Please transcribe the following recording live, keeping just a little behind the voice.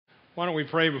Why don't we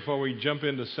pray before we jump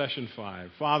into session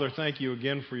 5? Father, thank you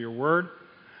again for your word,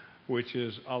 which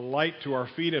is a light to our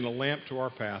feet and a lamp to our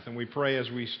path. And we pray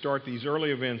as we start these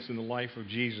early events in the life of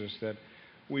Jesus that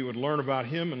we would learn about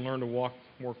him and learn to walk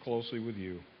more closely with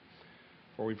you.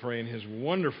 For we pray in his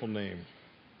wonderful name.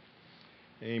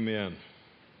 Amen.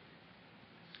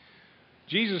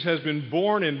 Jesus has been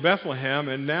born in Bethlehem,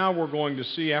 and now we're going to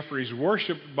see, after he's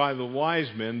worshipped by the wise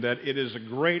men, that it is a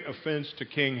great offense to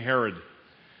King Herod.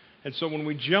 And so when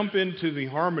we jump into the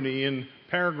harmony in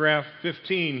paragraph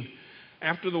 15,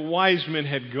 after the wise men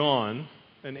had gone,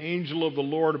 an angel of the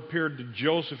Lord appeared to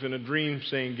Joseph in a dream,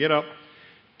 saying, "Get up,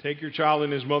 take your child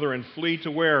and his mother, and flee to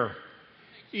where?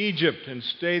 Egypt, and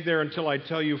stay there until I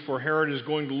tell you, for Herod is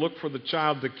going to look for the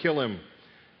child to kill him."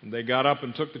 And they got up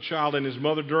and took the child and his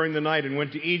mother during the night and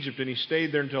went to Egypt, and he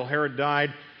stayed there until Herod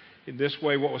died. In this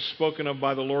way, what was spoken of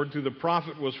by the Lord through the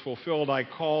prophet was fulfilled: "I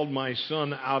called my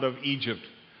son out of Egypt."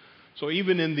 So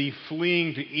even in the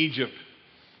fleeing to Egypt,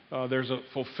 there's a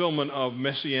fulfillment of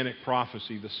messianic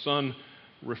prophecy. The son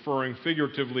referring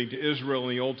figuratively to Israel in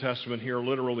the Old Testament, here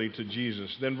literally to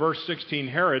Jesus. Then verse 16,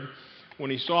 Herod,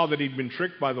 when he saw that he'd been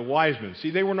tricked by the wise men. See,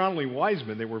 they were not only wise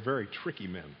men, they were very tricky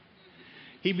men.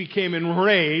 He became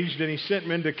enraged, and he sent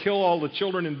men to kill all the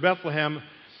children in Bethlehem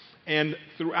and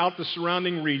throughout the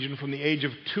surrounding region from the age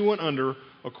of 2 and under,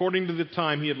 according to the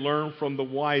time he had learned from the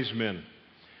wise men.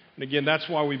 And again, that's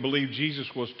why we believe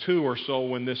Jesus was 2 or so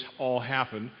when this all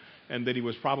happened, and that he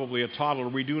was probably a toddler.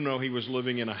 We do know he was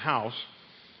living in a house,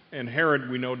 and Herod,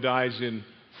 we know, dies in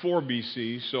 4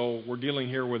 BC, so we're dealing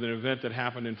here with an event that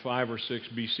happened in 5 or 6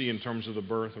 BC in terms of the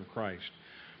birth of Christ.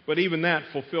 But even that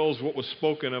fulfills what was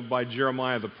spoken of by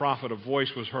Jeremiah the prophet. A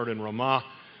voice was heard in Ramah,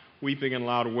 weeping and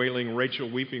loud wailing, Rachel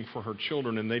weeping for her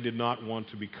children, and they did not want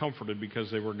to be comforted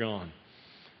because they were gone.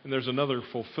 And there's another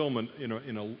fulfillment in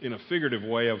a figurative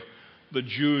way of the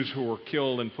Jews who were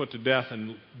killed and put to death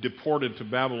and deported to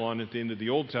Babylon at the end of the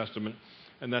Old Testament.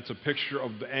 And that's a picture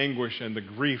of the anguish and the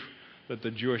grief that the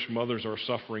Jewish mothers are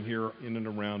suffering here in and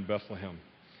around Bethlehem.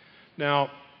 Now,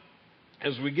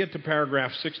 as we get to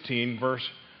paragraph 16, verse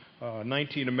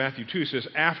 19 of Matthew 2 says,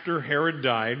 "After Herod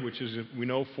died," which is, we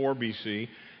know, 4 BC,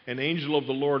 "an angel of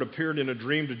the Lord appeared in a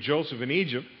dream to Joseph in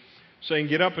Egypt, saying,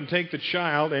 'Get up and take the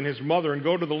child and his mother and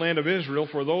go to the land of Israel,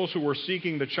 for those who were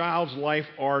seeking the child's life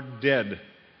are dead.'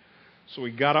 So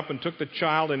he got up and took the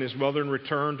child and his mother and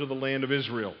returned to the land of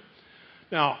Israel."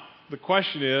 Now, the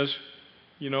question is,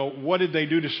 what did they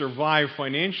do to survive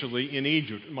financially in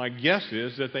Egypt? My guess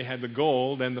is that they had the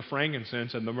gold and the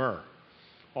frankincense and the myrrh.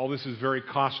 All this is very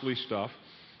costly stuff,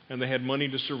 and they had money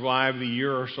to survive the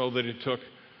year or so that it took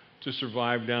to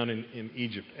survive down in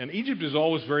Egypt. And Egypt is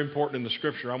always very important in the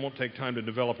Scripture. I won't take time to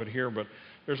develop it here, but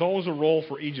there's always a role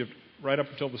for Egypt right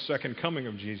up until the second coming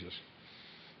of Jesus.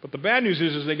 But the bad news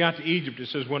is, as they got to Egypt, it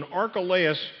says, when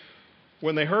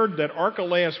they heard that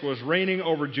Archelaus was reigning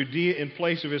over Judea in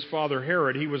place of his father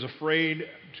Herod, he was afraid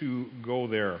to go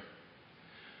there.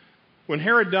 When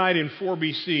Herod died in 4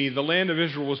 BC, the land of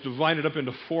Israel was divided up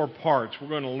into 4 parts. We're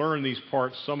going to learn these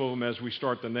parts, some of them, as we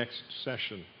start the next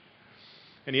session.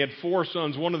 And he had 4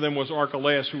 sons. One of them was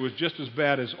Archelaus, who was just as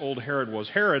bad as old Herod was.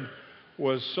 Herod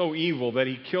was so evil that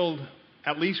he killed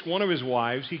at least one of his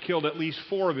wives. He killed at least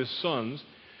 4 of his sons.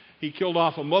 He killed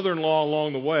off a mother-in-law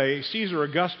along the way. Caesar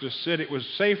Augustus said it was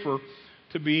safer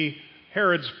to be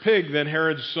Herod's pig than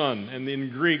Herod's son. And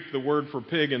in Greek, the word for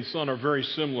pig and son are very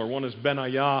similar. One is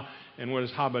Benaiah and one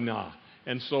is Habanah.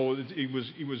 And so he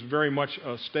was very much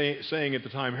saying at the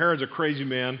time, Herod's a crazy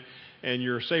man, and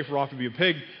you're safer off to be a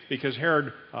pig, because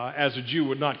Herod, as a Jew,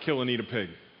 would not kill and eat a pig.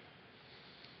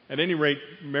 At any rate,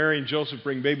 Mary and Joseph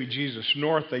bring baby Jesus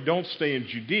north. They don't stay in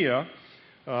Judea.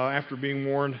 After being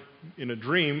warned in a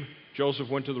dream, Joseph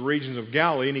went to the regions of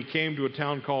Galilee, and he came to a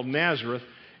town called Nazareth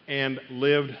and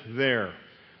lived there.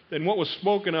 Then what was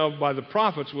spoken of by the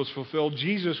prophets was fulfilled.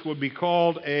 Jesus would be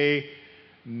called a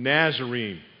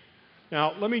Nazarene.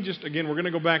 Now, let me just, again, we're going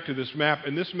to go back to this map,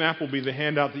 and this map will be the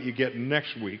handout that you get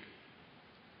next week,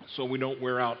 so we don't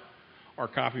wear out our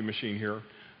copy machine here.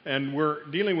 And we're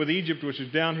dealing with Egypt, which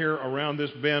is down here around this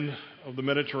bend of the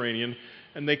Mediterranean.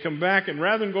 And they come back, and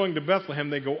rather than going to Bethlehem,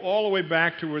 they go all the way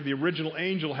back to where the original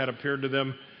angel had appeared to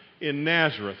them in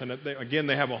Nazareth. And again,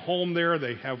 they have a home there.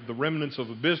 They have the remnants of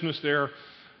a business there.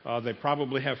 They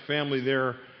probably have family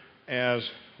there as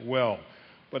well.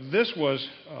 But this was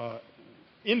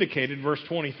indicated, verse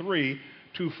 23,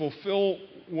 to fulfill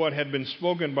what had been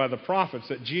spoken by the prophets,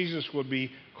 that Jesus would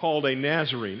be called a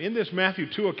Nazarene. In this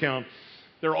Matthew 2 account,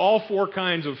 there are all 4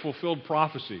 kinds of fulfilled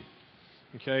prophecy.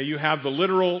 Okay, you have the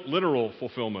literal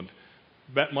fulfillment.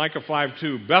 Micah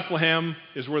 5:2. Bethlehem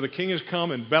is where the king has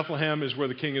come, and Bethlehem is where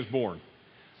the king is born.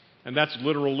 And that's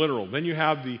literal. Then you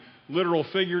have the literal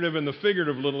figurative and the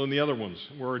figurative little in the other ones.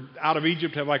 Where out of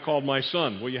Egypt have I called my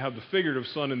son. Well, you have the figurative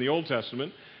son in the Old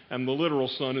Testament and the literal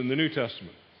son in the New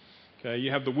Testament. Okay,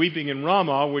 you have the weeping in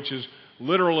Ramah, which is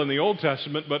literal in the Old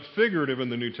Testament but figurative in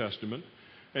the New Testament.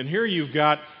 And here you've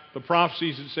got the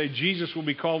prophecies that say Jesus will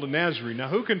be called a Nazarene. Now,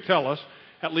 who can tell us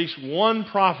at least one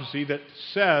prophecy that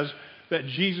says that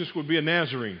Jesus would be a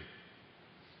Nazarene?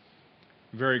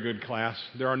 Very good, class.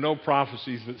 There are no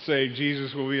prophecies that say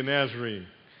Jesus will be a Nazarene.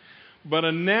 But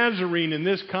a Nazarene in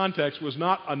this context was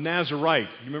not a Nazarite.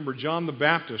 You remember, John the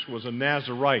Baptist was a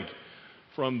Nazarite.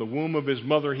 From the womb of his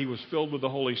mother, he was filled with the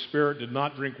Holy Spirit, did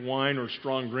not drink wine or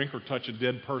strong drink or touch a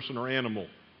dead person or animal.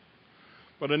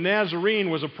 But a Nazarene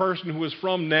was a person who was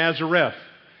from Nazareth.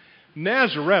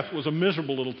 Nazareth was a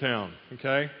miserable little town,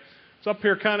 okay? It's up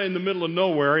here kind of in the middle of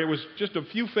nowhere. It was just a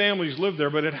few families lived there,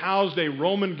 but it housed a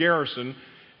Roman garrison.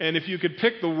 And if you could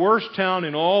pick the worst town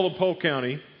in all of Polk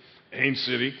County, Haines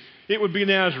City, it would be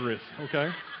Nazareth,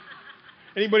 okay?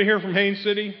 Anybody here from Haines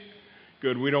City?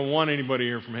 Good. We don't want anybody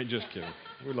here from Haines. Just kidding.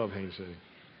 We love Haines City.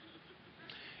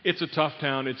 It's a tough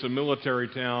town. It's a military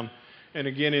town. And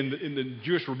again, in the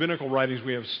Jewish rabbinical writings,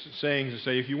 we have sayings that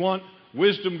say, if you want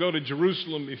wisdom, go to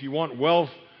Jerusalem. If you want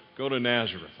wealth, go to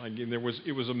Nazareth. Again,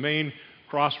 it was a main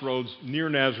crossroads near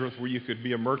Nazareth where you could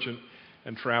be a merchant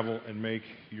and travel and make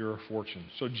your fortune.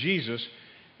 So Jesus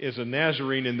is a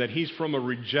Nazarene in that he's from a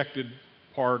rejected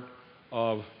part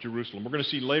of Jerusalem. We're going to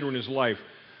see later in his life,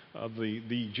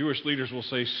 the Jewish leaders will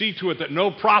say, see to it that no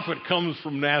prophet comes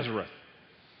from Nazareth.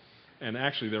 And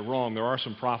actually, they're wrong. There are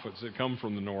some prophets that come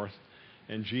from the north,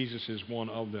 and Jesus is one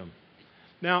of them.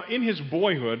 Now, in his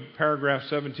boyhood, paragraph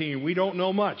 17, we don't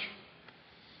know much.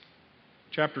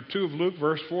 Chapter 2 of Luke,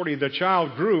 verse 40, the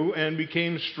child grew and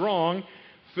became strong,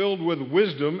 filled with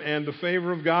wisdom, and the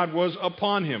favor of God was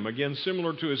upon him. Again,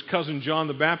 similar to his cousin John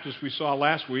the Baptist we saw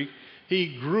last week,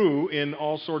 he grew in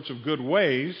all sorts of good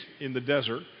ways in the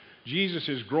desert. Jesus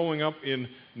is growing up in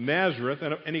Nazareth,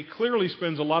 and he clearly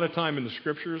spends a lot of time in the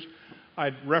Scriptures.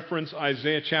 I'd reference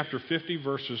Isaiah chapter 50,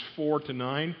 verses 4 to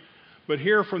 9. But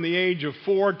here, from the age of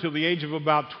 4 till the age of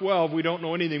about 12, we don't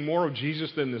know anything more of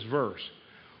Jesus than this verse.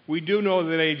 We do know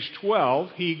that at age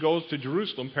 12, he goes to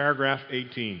Jerusalem, paragraph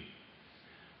 18. It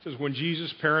says, when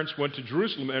Jesus' parents went to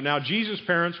Jerusalem, and now Jesus'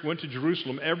 parents went to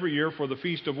Jerusalem every year for the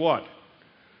feast of what?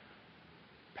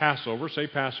 Passover. Say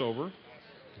Passover.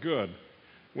 Good.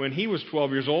 When he was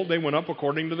 12 years old, they went up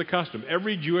according to the custom.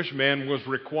 Every Jewish man was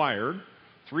required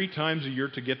 3 times a year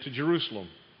to get to Jerusalem.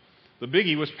 The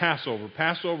biggie was Passover.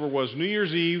 Passover was New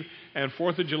Year's Eve and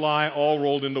 4th of July all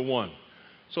rolled into one.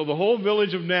 So the whole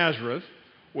village of Nazareth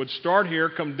would start here,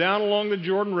 come down along the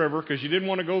Jordan River, because you didn't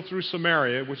want to go through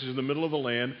Samaria, which is in the middle of the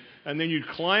land, and then you'd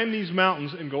climb these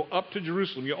mountains and go up to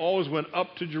Jerusalem. You always went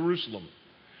up to Jerusalem.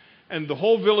 And the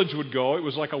whole village would go. It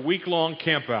was like a week-long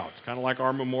camp out, kind of like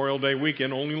our Memorial Day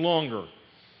weekend, only longer.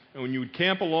 And when you would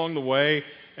camp along the way,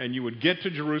 and you would get to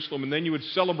Jerusalem, and then you would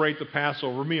celebrate the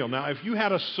Passover meal. Now, if you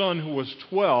had a son who was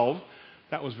 12,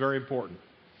 that was very important.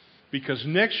 Because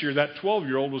next year, that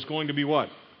 12-year-old was going to be what?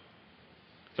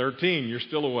 13. You're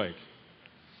still awake.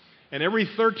 And every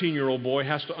 13-year-old boy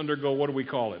has to undergo, what do we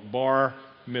call it? Bar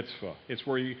mitzvah. It's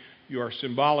where you are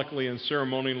symbolically and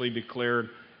ceremonially declared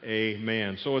a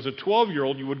man. So as a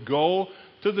 12-year-old, you would go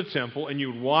to the temple and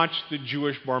you would watch the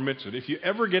Jewish bar mitzvah. If you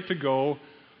ever get to go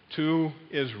to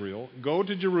Israel, go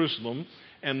to Jerusalem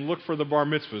and look for the bar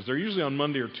mitzvahs. They're usually on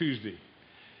Monday or Tuesday.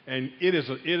 And it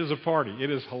is a party.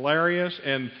 It is hilarious,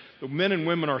 and the men and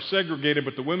women are segregated,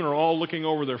 but the women are all looking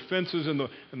over their fences, and the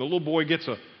little boy gets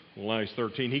now he's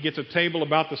 13, he gets a table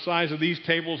about the size of these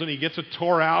tables, and he gets a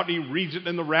Torah out, he reads it,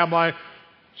 and the rabbi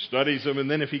studies him, and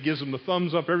then if he gives him the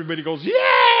thumbs up, everybody goes,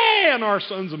 yay, and our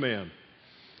son's a man.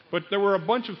 But there were a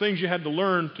bunch of things you had to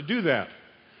learn to do that.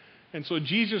 And so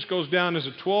Jesus goes down as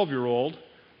a 12-year-old,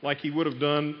 like he would have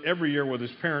done every year with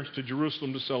his parents, to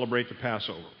Jerusalem to celebrate the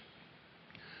Passover.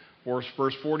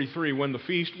 Verse 43, when the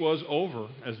feast was over,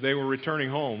 as they were returning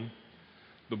home,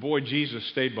 the boy Jesus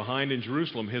stayed behind in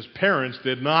Jerusalem. His parents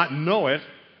did not know it,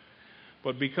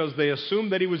 but because they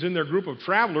assumed that he was in their group of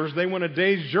travelers, they went a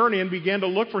day's journey and began to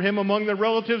look for him among their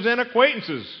relatives and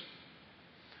acquaintances.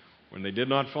 When they did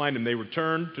not find him, they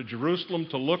returned to Jerusalem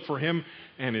to look for him,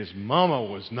 and his mama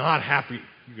was not happy.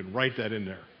 You can write that in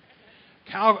there.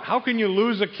 How can you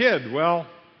lose a kid? Well,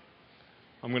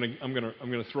 I'm going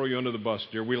to throw you under the bus,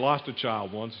 dear. We lost a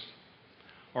child once.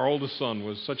 Our oldest son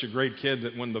was such a great kid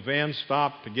that when the van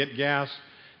stopped to get gas,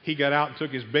 he got out and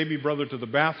took his baby brother to the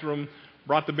bathroom,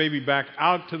 brought the baby back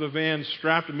out to the van,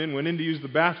 strapped him in, went in to use the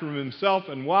bathroom himself,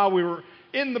 and while we were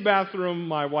in the bathroom,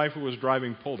 my wife, who was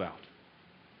driving, pulled out.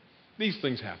 These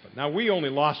things happen. Now, we only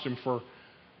lost him for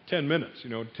 10 minutes.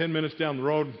 10 minutes down the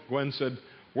road, Gwen said,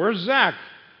 "Where's Zach?"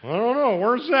 "I don't know.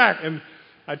 Where's Zach?" And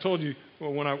I told you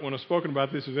when I've spoken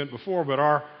about this event before, but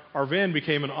our van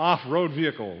became an off-road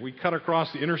vehicle. We cut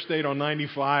across the interstate on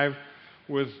 95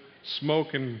 with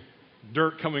smoke and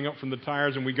dirt coming up from the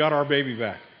tires, and we got our baby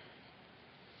back.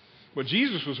 But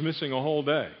Jesus was missing a whole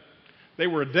day. They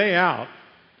were a day out.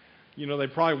 They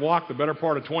probably walked the better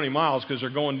part of 20 miles because they're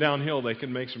going downhill. They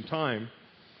can make some time.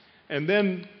 And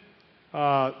then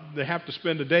they have to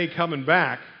spend a day coming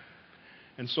back.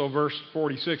 And so verse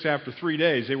 46, after 3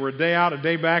 days, they were a day out, a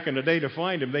day back, and a day to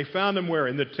find him. They found him where?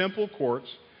 In the temple courts,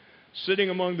 sitting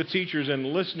among the teachers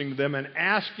and listening to them and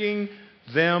asking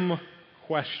them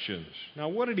questions. Now,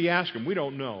 what did he ask them? We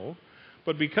don't know.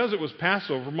 But because it was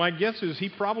Passover, my guess is he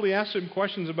probably asked them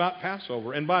questions about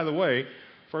Passover. And by the way,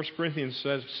 1 Corinthians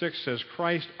 6 says,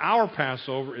 Christ, our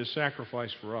Passover, is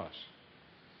sacrificed for us.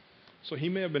 So he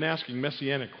may have been asking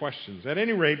messianic questions. At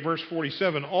any rate, verse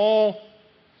 47, all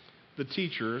the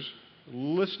teachers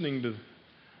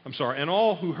and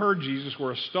all who heard Jesus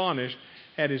were astonished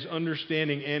at his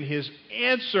understanding and his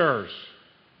answers.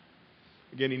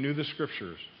 Again, he knew the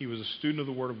Scriptures. He was a student of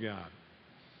the Word of God.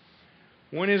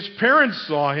 When his parents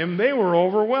saw him, they were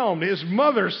overwhelmed. His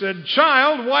mother said,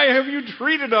 "Child, why have you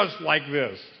treated us like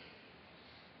this?"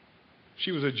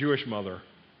 She was a Jewish mother.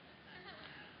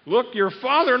 "Look, your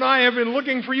father and I have been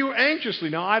looking for you anxiously."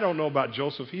 Now, I don't know about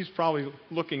Joseph. He's probably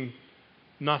looking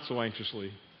not so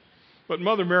anxiously. But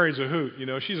Mother Mary's a hoot.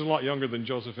 She's a lot younger than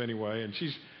Joseph anyway, and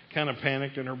she's kind of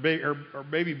panicked, and her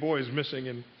baby boy is missing.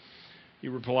 And he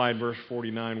replied, verse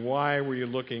 49, "Why were you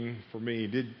looking for me?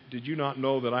 Did you not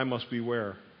know that I must be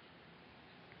where?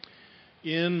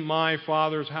 In my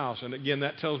Father's house." And again,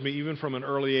 that tells me even from an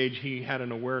early age he had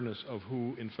an awareness of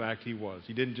who, in fact, he was.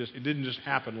 It didn't just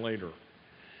happen later.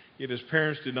 Yet his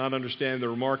parents did not understand the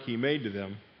remark he made to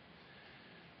them.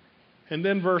 And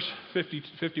then verse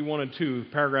 51 and 2,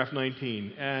 paragraph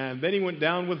 19. "And then he went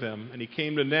down with them, and he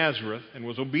came to Nazareth, and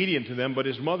was obedient to them. But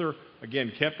his mother, again,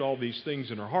 kept all these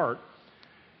things in her heart.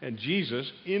 And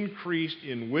Jesus increased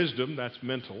in wisdom," that's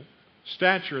mental,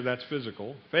 "stature," that's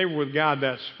physical, favor with God,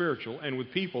 that's spiritual, and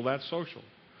with people, that's social."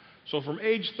 So from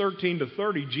age 13 to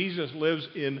 30, Jesus lives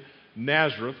in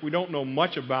Nazareth. We don't know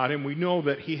much about him. We know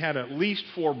that he had at least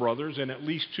 4 brothers and at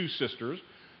least 2 sisters.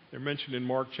 They're mentioned in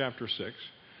Mark chapter 6.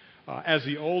 As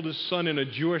the oldest son in a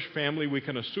Jewish family, we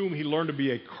can assume he learned to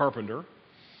be a carpenter.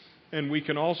 And we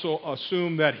can also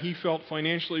assume that he felt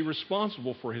financially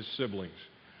responsible for his siblings.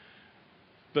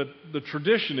 The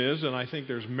tradition is, and I think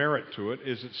there's merit to it,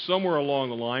 is that somewhere along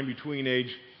the line between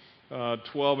age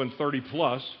 12 and 30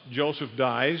 plus, Joseph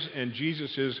dies and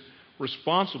Jesus is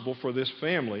responsible for this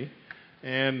family.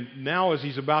 And now as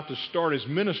he's about to start his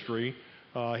ministry,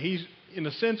 he's in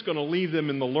a sense going to leave them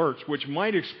in the lurch, which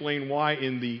might explain why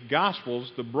in the Gospels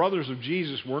the brothers of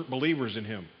Jesus weren't believers in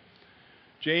him.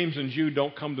 James and Jude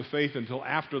don't come to faith until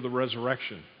after the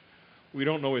resurrection. We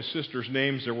don't know his sisters'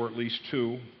 names. There were at least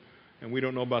 2. And we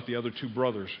don't know about the other 2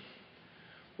 brothers.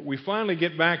 But we finally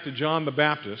get back to John the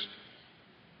Baptist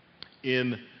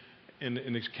in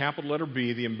his capital letter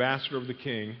B, the ambassador of the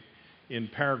king, in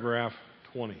paragraph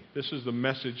 20. This is the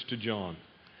message to John.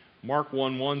 Mark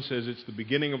 1:1 says it's the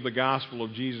beginning of the gospel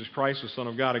of Jesus Christ, the Son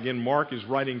of God. Again, Mark is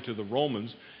writing to the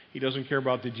Romans. He doesn't care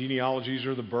about the genealogies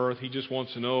or the birth. He just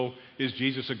wants to know, is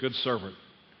Jesus a good servant?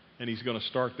 And he's going to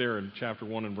start there in chapter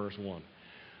 1 and verse 1.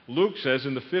 Luke says,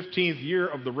 in the 15th year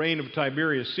of the reign of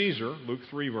Tiberius Caesar, Luke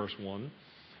 3, verse 1,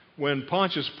 when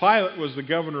Pontius Pilate was the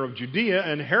governor of Judea,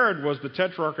 and Herod was the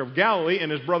tetrarch of Galilee,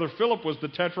 and his brother Philip was the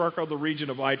tetrarch of the region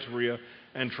of Iturea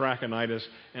and Trachonitis,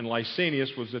 and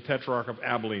Lysanias was the tetrarch of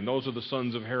Abilene. Those are the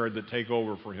sons of Herod that take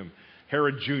over for him.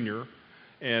 Herod Jr.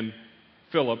 and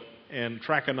Philip and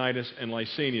Trachonitis and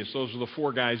Lysanias. Those are the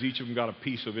 4 guys. Each of them got a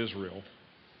piece of Israel.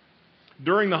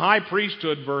 During the high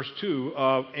priesthood, verse 2,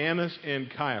 of Annas and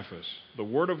Caiaphas, the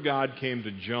word of God came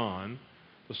to John,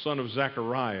 the son of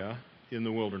Zechariah, in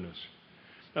the wilderness.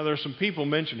 Now, there are some people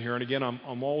mentioned here, and again,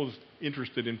 I'm always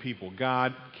interested in people.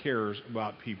 God cares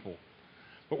about people.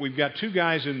 But we've got 2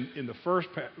 guys in the first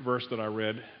verse that I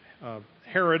read,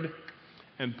 Herod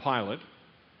and Pilate.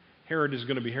 Herod is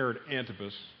going to be Herod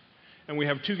Antipas. And we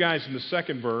have 2 guys in the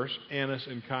second verse, Annas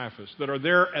and Caiaphas, that are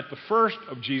there at the first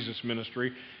of Jesus'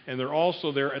 ministry, and they're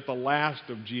also there at the last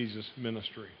of Jesus'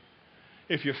 ministry.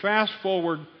 If you fast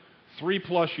forward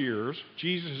 3+ years,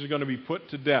 Jesus is going to be put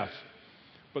to death.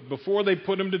 But before they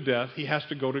put him to death, he has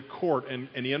to go to court, and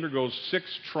he undergoes 6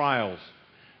 trials.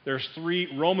 There's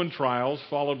 3 Roman trials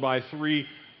followed by 3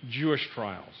 Jewish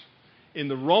trials. In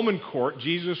the Roman court,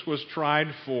 Jesus was tried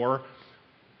for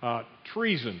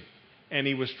treason, and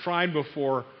he was tried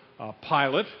before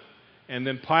Pilate, and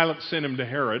then Pilate sent him to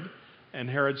Herod, and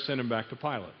Herod sent him back to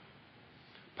Pilate.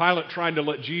 Pilate tried to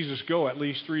let Jesus go at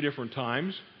least 3 different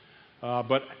times,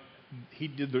 but he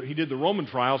did the Roman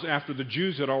trials after the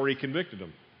Jews had already convicted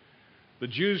him. The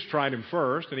Jews tried him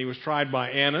first, and he was tried by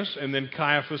Annas, and then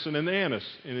Caiaphas, and then Annas.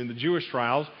 And in the Jewish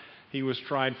trials, he was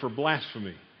tried for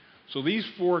blasphemy. So these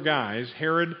 4 guys,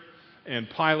 Herod and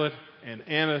Pilate and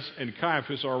Annas and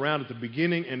Caiaphas, are around at the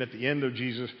beginning and at the end of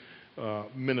Jesus'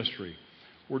 ministry.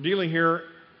 We're dealing here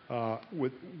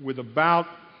with about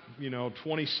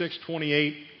 26,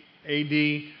 28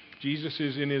 A.D. Jesus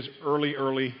is in his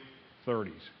early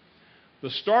 30s. The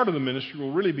start of the ministry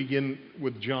will really begin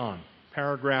with John,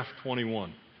 paragraph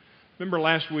 21. Remember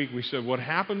last week we said what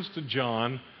happens to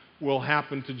John will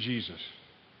happen to Jesus.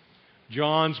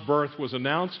 John's birth was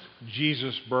announced.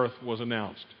 Jesus' birth was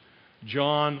announced.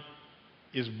 John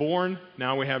is born.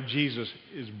 Now we have Jesus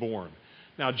is born.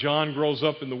 Now John grows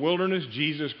up in the wilderness.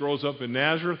 Jesus grows up in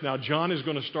Nazareth. Now John is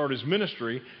going to start his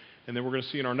ministry, and then we're going to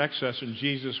see in our next session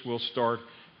Jesus will start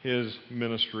his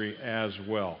ministry as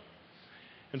well.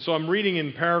 And so I'm reading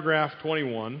in paragraph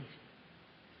 21.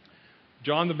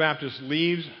 John the Baptist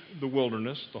leaves the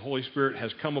wilderness. The Holy Spirit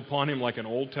has come upon him like an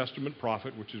Old Testament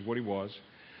prophet, which is what he was.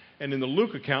 And in the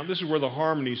Luke account, this is where the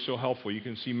harmony is so helpful. You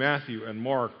can see Matthew and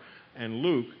Mark and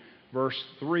Luke. Verse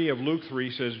 3 of Luke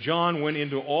 3 says, John went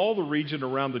into all the region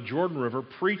around the Jordan River,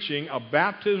 preaching a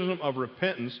baptism of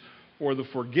repentance for the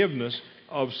forgiveness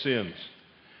of sins.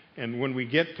 And when we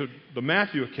get to the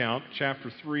Matthew account,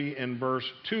 chapter 3 and verse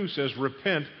 2 says,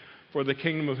 repent, for the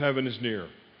kingdom of heaven is near.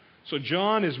 So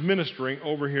John is ministering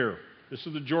over here. This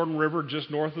is the Jordan River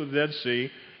just north of the Dead Sea.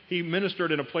 He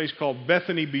ministered in a place called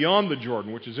Bethany beyond the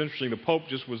Jordan, which is interesting. The Pope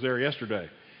just was there yesterday.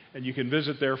 And you can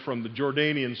visit there from the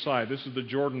Jordanian side. This is the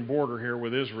Jordan border here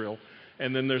with Israel.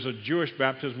 And then there's a Jewish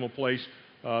baptismal place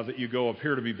that you go up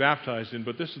here to be baptized in.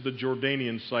 But this is the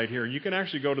Jordanian site here. You can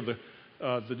actually go to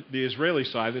the Israeli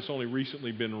side that's only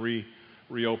recently been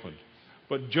reopened.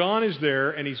 But John is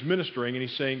there, and he's ministering, and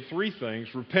he's saying 3 things.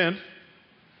 Repent.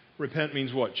 Repent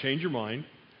means what? Change your mind.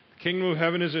 The kingdom of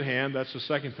heaven is at hand. That's the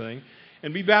second thing.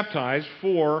 And be baptized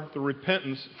for the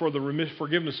repentance, for the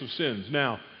forgiveness of sins.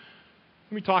 Now,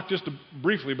 let me talk just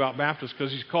briefly about Baptist,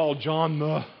 because he's called John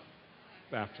the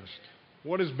Baptist.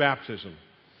 What is baptism?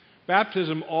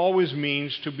 Baptism always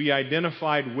means to be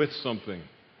identified with something.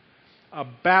 A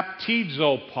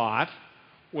baptizo pot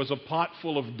was a pot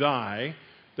full of dye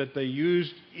that they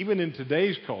used, even in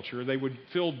today's culture. They would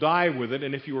fill dye with it,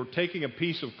 and if you were taking a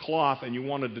piece of cloth and you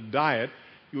wanted to dye it,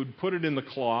 you would put it in the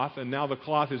cloth, and now the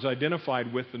cloth is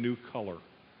identified with the new color.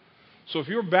 So if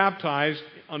you're baptized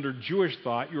under Jewish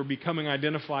thought, you're becoming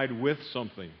identified with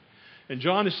something. And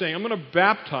John is saying, I'm going to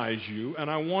baptize you, and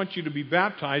I want you to be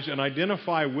baptized and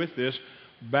identify with this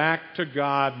back to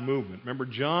God movement. Remember,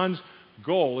 John's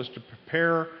goal is to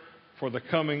prepare for the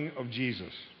coming of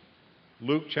Jesus.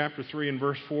 Luke chapter 3 and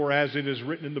verse 4, as it is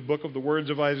written in the book of the words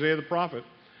of Isaiah the prophet,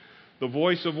 the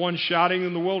voice of one shouting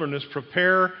in the wilderness,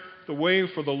 prepare the way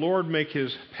for the Lord, make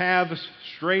his paths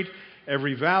straight.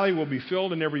 Every valley will be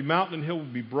filled, and every mountain and hill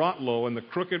will be brought low, and the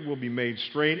crooked will be made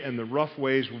straight, and the rough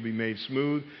ways will be made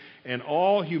smooth, and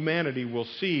all humanity will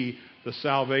see the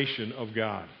salvation of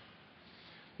God.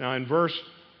 Now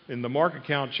in the Mark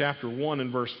account, chapter 1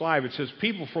 and verse 5, it says,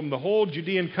 people from the whole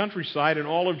Judean countryside and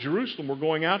all of Jerusalem were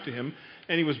going out to him,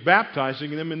 and he was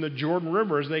baptizing them in the Jordan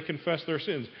River as they confessed their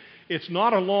sins. It's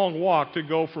not a long walk to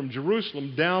go from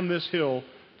Jerusalem down this hill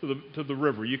to the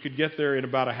river. You could get there in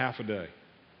about a half a day.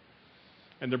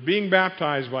 And they're being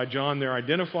baptized by John. They're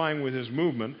identifying with his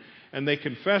movement, and they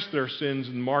confess their sins,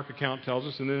 and the Mark account tells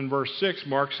us. And then in verse 6,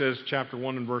 Mark says, chapter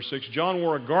 1 and verse 6, John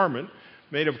wore a garment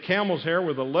made of camel's hair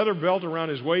with a leather belt around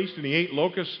his waist, and he ate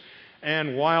locusts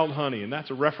and wild honey. And that's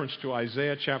a reference to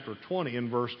Isaiah chapter 20 and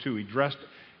verse 2. He dressed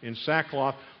in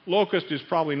sackcloth. Locust is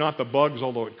probably not the bugs,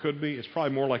 although it could be. It's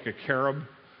probably more like a carob.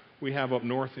 We have up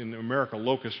north in America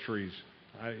locust trees.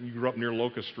 I grew up near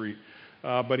Locust Street.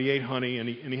 But he ate honey, and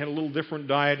he had a little different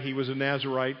diet. He was a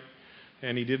Nazarite,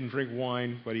 and he didn't drink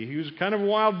wine, but he was kind of a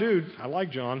wild dude. I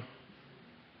like John.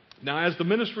 Now, as the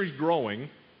ministry's growing,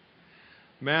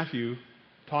 Matthew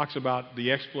talks about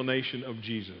the explanation of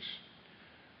Jesus.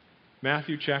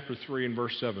 Matthew chapter 3 and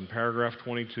verse 7, paragraph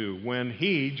 22. When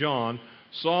he, John,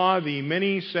 saw the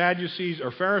many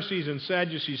Pharisees and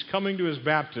Sadducees coming to his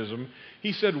baptism,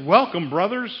 he said, welcome,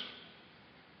 brothers.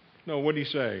 No, what did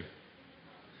he say?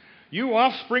 You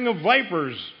offspring of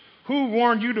vipers, Who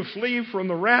warned you to flee from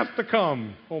the wrath to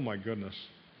come? Oh, my goodness.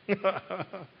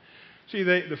 See,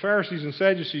 the Pharisees and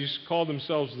Sadducees called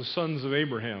themselves the sons of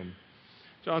Abraham.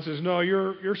 John says, no,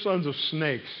 you're sons of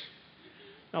snakes.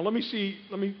 Now, let me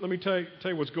tell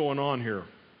you what's going on here.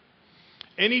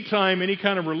 Anytime any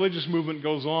kind of religious movement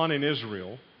goes on in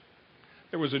Israel,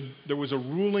 there was a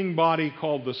ruling body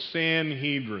called the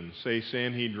Sanhedrin. Say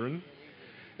Sanhedrin.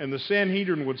 And the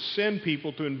Sanhedrin would send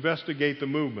people to investigate the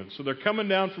movement. So they're coming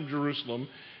down from Jerusalem,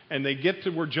 and they get to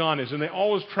where John is, and they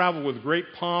always travel with great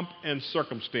pomp and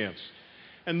circumstance.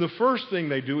 And the first thing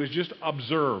they do is just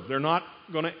observe. They're not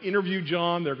going to interview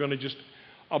John. They're going to just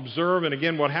observe. And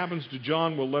again, what happens to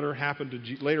John will later happen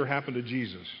to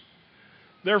Jesus.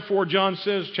 Therefore, John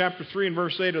says, chapter 3 and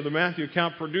verse 8 of the Matthew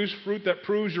account, produce fruit that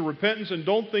proves your repentance, and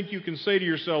don't think you can say to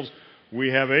yourselves, we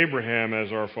have Abraham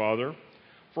as our father.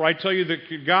 For I tell you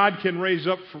that God can raise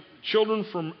up children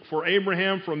for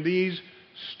Abraham from these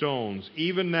stones.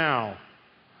 Even now,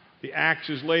 the axe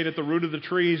is laid at the root of the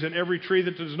trees, and every tree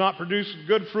that does not produce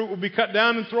good fruit will be cut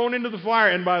down and thrown into the fire.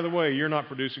 And by the way, you're not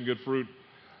producing good fruit.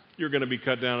 You're going to be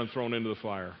cut down and thrown into the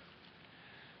fire.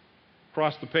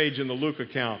 Across the page in the Luke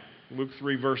account, Luke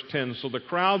 3, verse 10. So the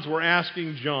crowds were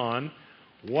asking John,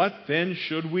 what then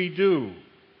should we do?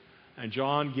 And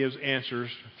John gives answers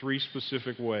 3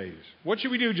 specific ways. What should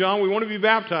we do, John? We want to be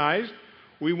baptized.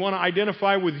 We want to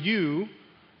identify with you.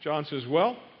 John says,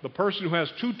 well, the person who has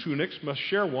 2 tunics must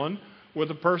share one with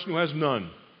the person who has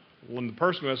none. When the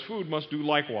person who has food must do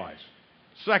likewise.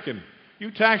 Second,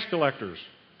 you tax collectors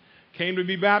came to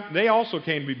be baptized. They also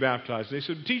came to be baptized. They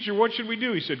said, teacher, what should we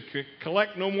do? He said,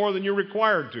 collect no more than you're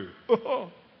required to.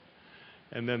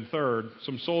 And then third,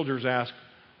 some soldiers asked,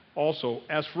 also,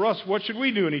 as for us, what should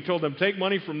we do? And he told them, take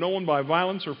money from no one by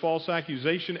violence or false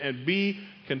accusation and be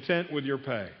content with your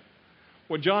pay.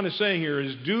 What John is saying here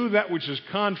is do that which is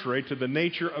contrary to the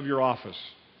nature of your office.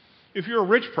 If you're a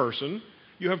rich person,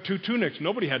 you have 2 tunics.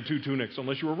 Nobody had 2 tunics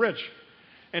unless you were rich.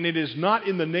 And it is not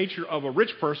in the nature of a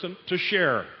rich person to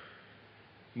share.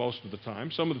 Most of the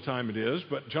time. Some of the time it is.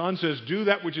 But John says do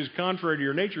that which is contrary to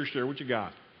your nature, share what you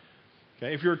got.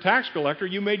 Okay? If you're a tax collector,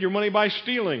 you made your money by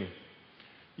stealing.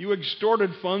 You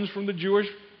extorted funds from the Jewish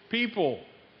people.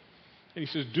 And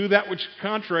he says, do that which is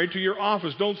contrary to your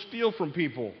office. Don't steal from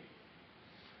people.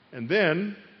 And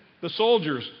then the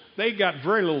soldiers, they got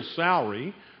very little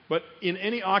salary, but in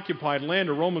any occupied land,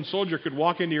 a Roman soldier could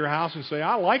walk into your house and say,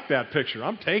 I like that picture.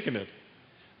 I'm taking it.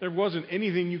 There wasn't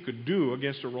anything you could do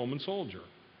against a Roman soldier.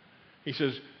 He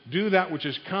says, do that which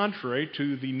is contrary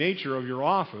to the nature of your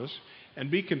office and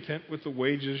be content with the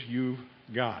wages you've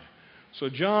got. So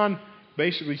John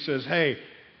basically says, hey,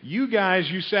 you guys,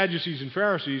 you Sadducees and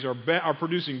Pharisees are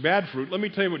producing bad fruit. Let me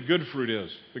tell you what good fruit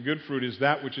is. The good fruit is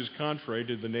that which is contrary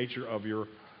to the nature of your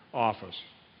office.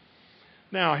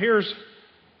 Now, here's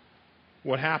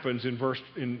what happens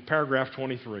in paragraph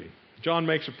 23. John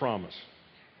makes a promise.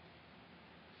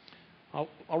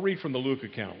 I'll read from the Luke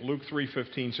account. Luke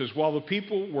 3:15 says, while the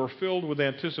people were filled with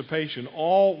anticipation,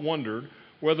 all wondered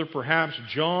whether perhaps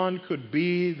John could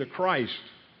be the Christ.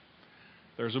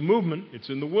 There's a movement. It's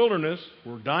in the wilderness.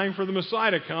 We're dying for the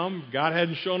Messiah to come. God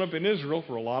hadn't shown up in Israel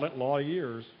for a lot of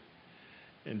years.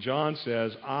 And John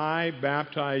says, I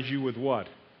baptize you with what?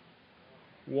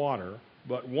 Water.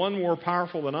 But one more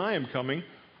powerful than I am coming.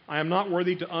 I am not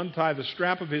worthy to untie the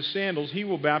strap of his sandals. He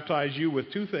will baptize you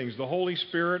with 2 things, the Holy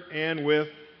Spirit and with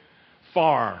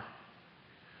fire.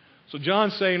 So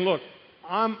John's saying, look,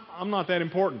 I'm not that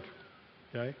important.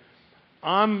 Okay?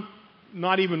 I'm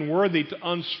not even worthy to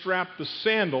unstrap the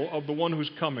sandal of the one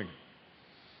who's coming.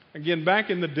 Again, back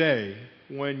in the day,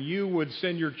 when you would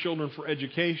send your children for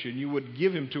education, you would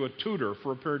give him to a tutor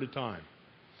for a period of time.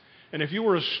 And if you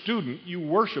were a student, you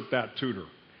worshiped that tutor.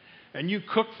 And you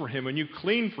cooked for him, and you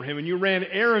cleaned for him, and you ran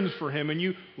errands for him, and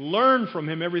you learned from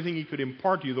him everything he could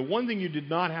impart to you. The one thing you did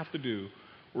not have to do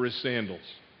were his sandals.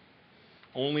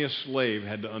 Only a slave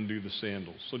had to undo the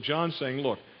sandals. So John's saying,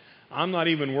 look, I'm not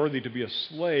even worthy to be a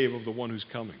slave of the one who's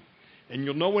coming. And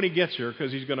you'll know when he gets here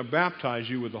because he's going to baptize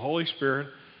you with the Holy Spirit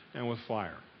and with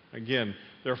fire. Again,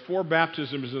 there are 4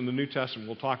 baptisms in the New Testament.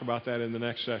 We'll talk about that in the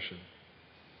next session.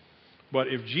 But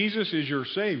if Jesus is your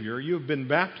Savior, you have been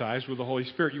baptized with the Holy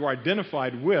Spirit. You are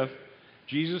identified with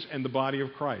Jesus and the body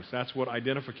of Christ. That's what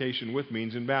identification with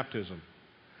means in baptism.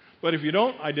 But if you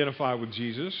don't identify with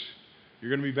Jesus, you're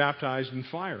going to be baptized in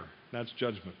fire. That's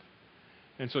judgment.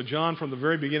 And so John, from the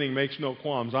very beginning, makes no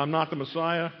qualms. I'm not the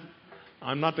Messiah.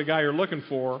 I'm not the guy you're looking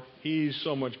for. He's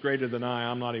so much greater than I.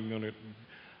 I'm not even going to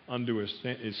undo his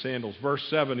sandals. Verse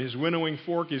 7, his winnowing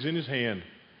fork is in his hand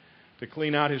to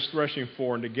clean out his threshing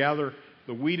floor and to gather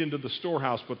the wheat into the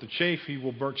storehouse, but the chaff he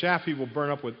will burn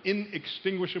up with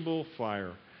inextinguishable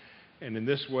fire. And in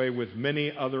this way, with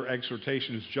many other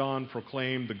exhortations, John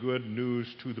proclaimed the good news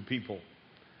to the people.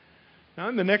 Now,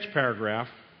 in the next paragraph,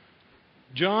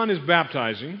 John is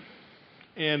baptizing,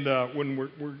 and when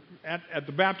we're at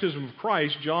the baptism of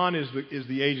Christ, John is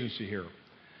the agency here.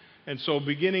 And so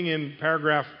beginning in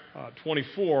paragraph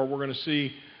 24, we're going to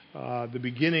see the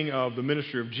beginning of the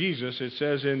ministry of Jesus. It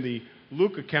says in the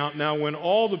Luke account, now when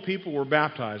all the people were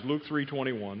baptized, Luke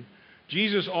 3:21,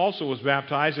 Jesus also was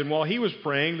baptized, and while he was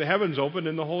praying, the heavens opened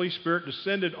and the Holy Spirit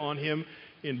descended on him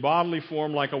in bodily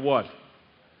form like a what?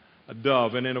 A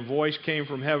dove. And then a voice came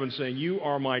from heaven saying, you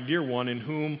are my dear one in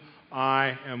whom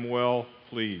I am well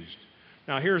pleased.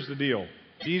 Now here's the deal.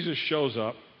 Jesus shows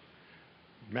up.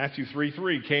 Matthew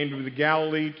 3:3 came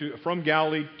from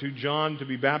Galilee to John to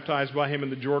be baptized by him in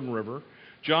the Jordan River.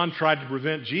 John tried to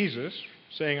prevent Jesus,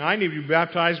 saying, I need to be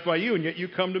baptized by you, and yet you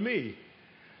come to me.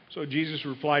 So Jesus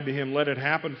replied to him, let it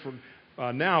happen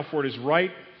now, for it is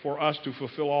right for us to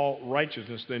fulfill all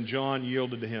righteousness. Then John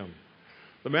yielded to him.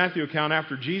 The Matthew account,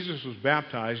 after Jesus was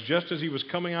baptized, just as he was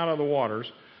coming out of the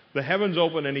waters, the heavens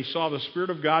opened and he saw the Spirit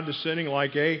of God descending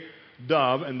like a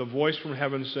dove, and the voice from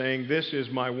heaven saying, this is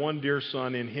my one dear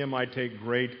Son, in him I take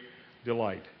great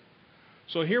delight.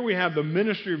 So here we have the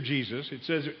ministry of Jesus. It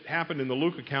says it happened in the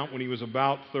Luke account when he was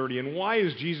about 30. And why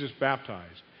is Jesus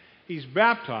baptized? He's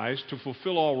baptized to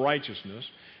fulfill all righteousness,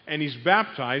 and he's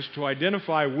baptized to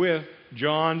identify with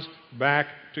John's back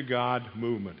to God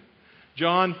movement.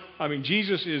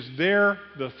 Jesus is there,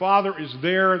 the Father is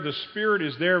there, the Spirit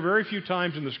is there. Very few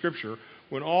times in the Scripture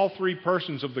when all three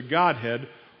persons of the Godhead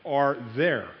are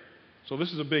there. So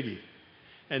this is a biggie.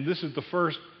 And this is the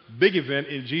first big event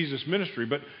in Jesus' ministry.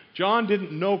 But John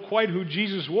didn't know quite who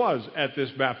Jesus was at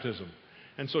this baptism.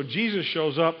 And so Jesus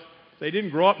shows up. They didn't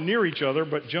grow up near each other,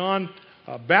 but John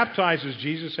baptizes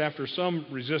Jesus after some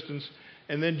resistance.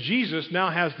 And then Jesus now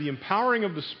has the empowering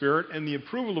of the Spirit and the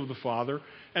approval of the Father.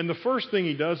 And the first thing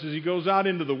he does is he goes out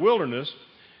into the wilderness.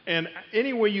 And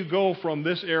any way you go from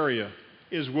this area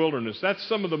is wilderness. That's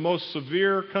some of the most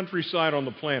severe countryside on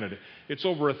the planet. It's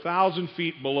over 1,000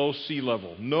 feet below sea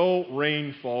level. No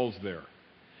rain falls there.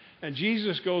 And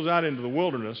Jesus goes out into the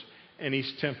wilderness and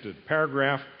he's tempted.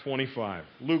 Paragraph 25,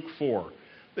 Luke 4.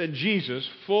 Then Jesus,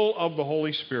 full of the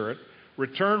Holy Spirit,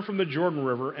 returned from the Jordan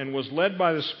River and was led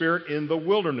by the Spirit in the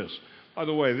wilderness. By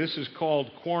the way, this is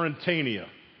called Quarantania,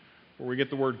 where we get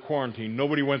the word quarantine.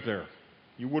 Nobody went there.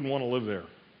 You wouldn't want to live there.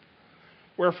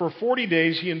 Where for 40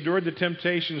 days he endured the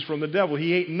temptations from the devil.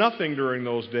 He ate nothing during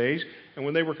those days, and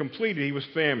when they were completed, he was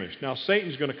famished. Now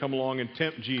Satan's going to come along and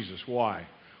tempt Jesus. Why?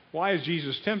 Why is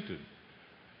Jesus tempted?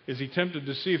 Is he tempted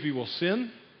to see if he will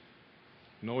sin?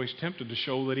 No, he's tempted to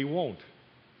show that he won't.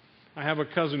 I have a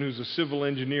cousin who's a civil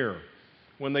engineer.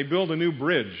 When they build a new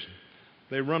bridge,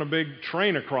 they run a big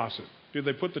train across it. Do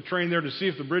they put the train there to see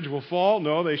if the bridge will fall?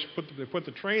 No, they put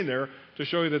the train there to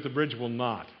show you that the bridge will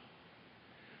not.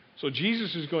 So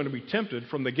Jesus is going to be tempted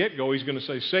from the get-go. He's going to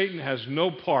say, Satan has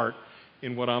no part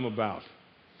in what I'm about.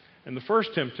 And the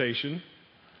first temptation,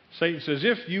 Satan says,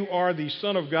 if you are the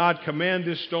Son of God, command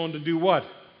this stone to do what?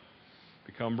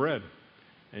 Become bread.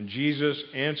 And Jesus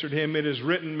answered him, it is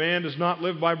written, man does not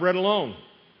live by bread alone.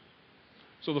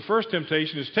 So the first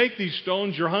temptation is take these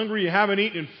stones, you're hungry, you haven't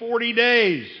eaten in 40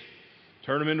 days.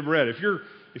 Turn them into bread.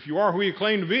 If you are who you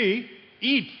claim to be,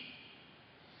 eat.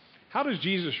 How does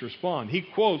Jesus respond? He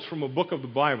quotes from a book of the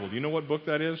Bible. Do you know what book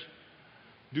that is?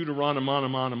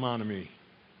 Deuteronomy.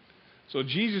 So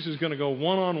Jesus is going to go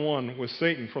one-on-one with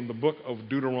Satan from the book of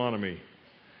Deuteronomy.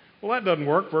 Well, that doesn't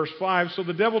work. Verse 5, so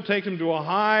the devil takes him to a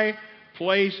high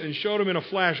place and showed him in a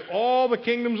flash all the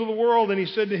kingdoms of the world. And he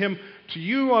said to him, to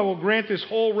you I will grant this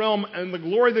whole realm and the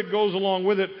glory that goes along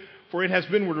with it, for it has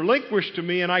been relinquished to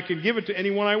me, and I can give it to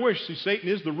anyone I wish. See, Satan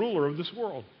is the ruler of this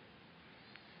world.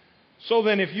 So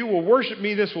then, if you will worship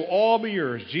me, this will all be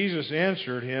yours. Jesus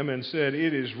answered him and said,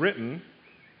 it is written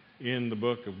in the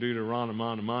book of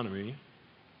Deuteronomy,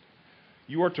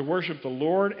 you are to worship the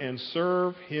Lord and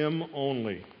serve him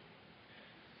only.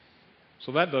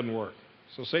 So that doesn't work.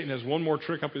 So Satan has one more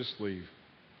trick up his sleeve.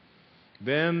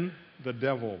 Then the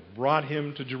devil brought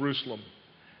him to Jerusalem,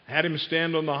 had him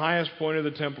stand on the highest point of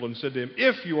the temple, and said to him,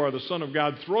 if you are the Son of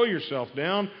God, throw yourself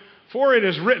down, for it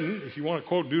is written, if you want to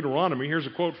quote Deuteronomy, here's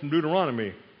a quote from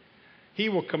Deuteronomy, he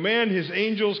will command his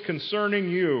angels concerning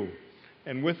you,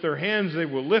 and with their hands they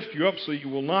will lift you up so you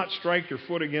will not strike your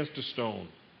foot against a stone.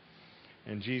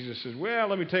 And Jesus says, well,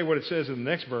 let me tell you what it says in the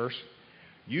next verse.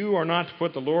 You are not to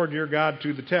put the Lord your God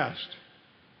to the test.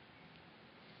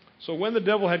 So when the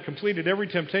devil had completed every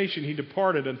temptation, he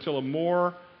departed until a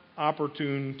more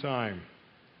opportune time.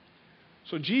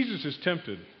 So Jesus is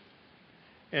tempted.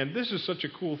 And this is such a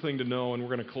cool thing to know, and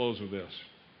we're going to close with this.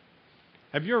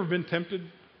 Have you ever been tempted?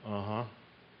 Uh-huh.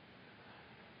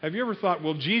 Have you ever thought,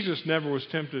 well, Jesus never was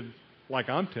tempted like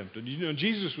I'm tempted? You know,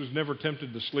 Jesus was never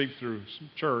tempted to sleep through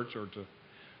church or to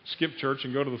skip church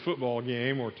and go to the football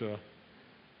game or to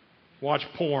watch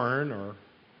porn or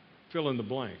fill in the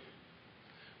blank.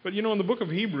 But you know, in the book of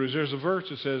Hebrews, there's a verse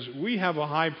that says, we have a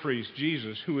high priest,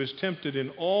 Jesus, who is tempted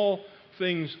in all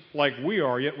things like we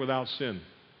are, yet without sin.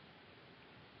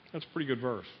 That's a pretty good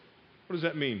verse. What does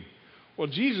that mean? Well,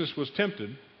 Jesus was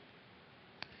tempted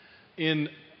in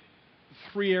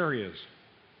 3 areas.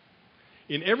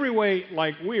 In every way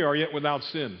like we are, yet without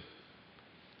sin.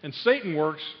 And Satan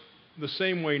works the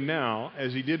same way now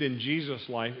as he did in Jesus'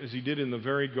 life, as he did in the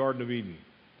very Garden of Eden.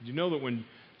 Did you know that when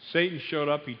Satan showed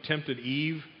up, he tempted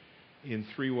Eve in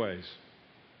 3 ways?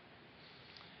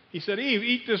 He said, Eve,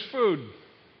 eat this food.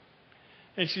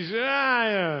 And she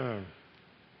said,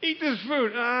 eat this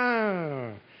food.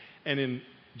 And in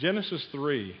Genesis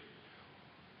 3,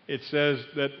 it says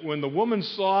that when the woman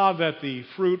saw that the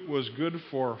fruit was good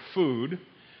for food,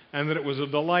 and that it was a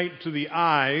delight to the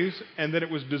eyes, and that it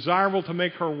was desirable to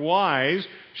make her wise,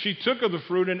 she took of the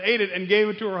fruit and ate it and gave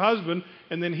it to her husband,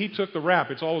 and then he took the rap.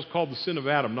 It's always called the sin of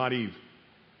Adam, not Eve.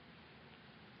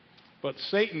 But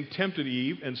Satan tempted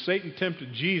Eve, and Satan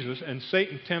tempted Jesus, and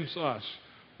Satan tempts us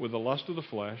with the lust of the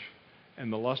flesh,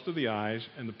 and the lust of the eyes,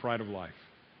 and the pride of life.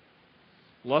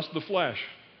 Lust of the flesh,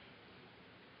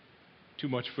 too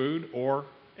much food, or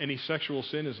any sexual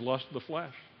sin is lust of the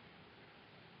flesh.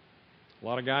 A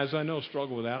lot of guys I know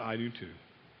struggle with that. I do too.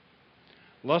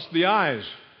 Lust of the eyes,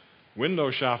 window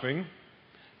shopping,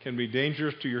 can be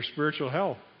dangerous to your spiritual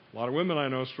health. A lot of women I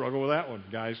know struggle with that one,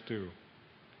 guys too.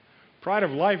 Pride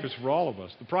of life is for all of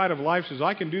us. The pride of life says,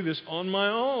 I can do this on my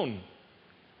own.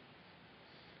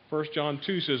 1 John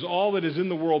 2 says, all that is in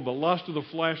the world, the lust of the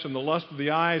flesh and the lust of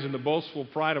the eyes and the boastful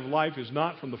pride of life is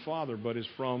not from the Father, but is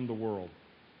from the world.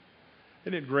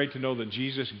 Isn't it great to know that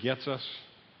Jesus gets us?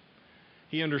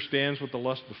 He understands what the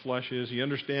lust of the flesh is. He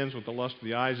understands what the lust of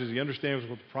the eyes is. He understands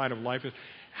what the pride of life is.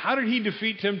 How did he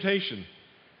defeat temptation?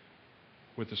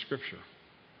 With the Scripture.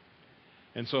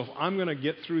 And so if I'm going to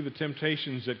get through the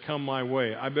temptations that come my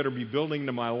way, I better be building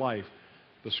into my life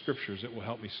the Scriptures that will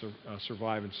help me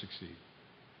survive and succeed.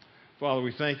 Father,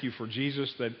 we thank you for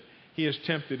Jesus, that he is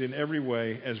tempted in every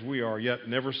way as we are, yet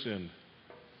never sinned.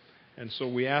 And so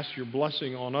we ask your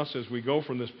blessing on us as we go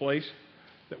from this place,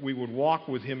 that we would walk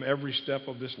with him every step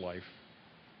of this life.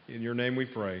 In your name we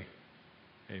pray.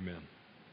 Amen.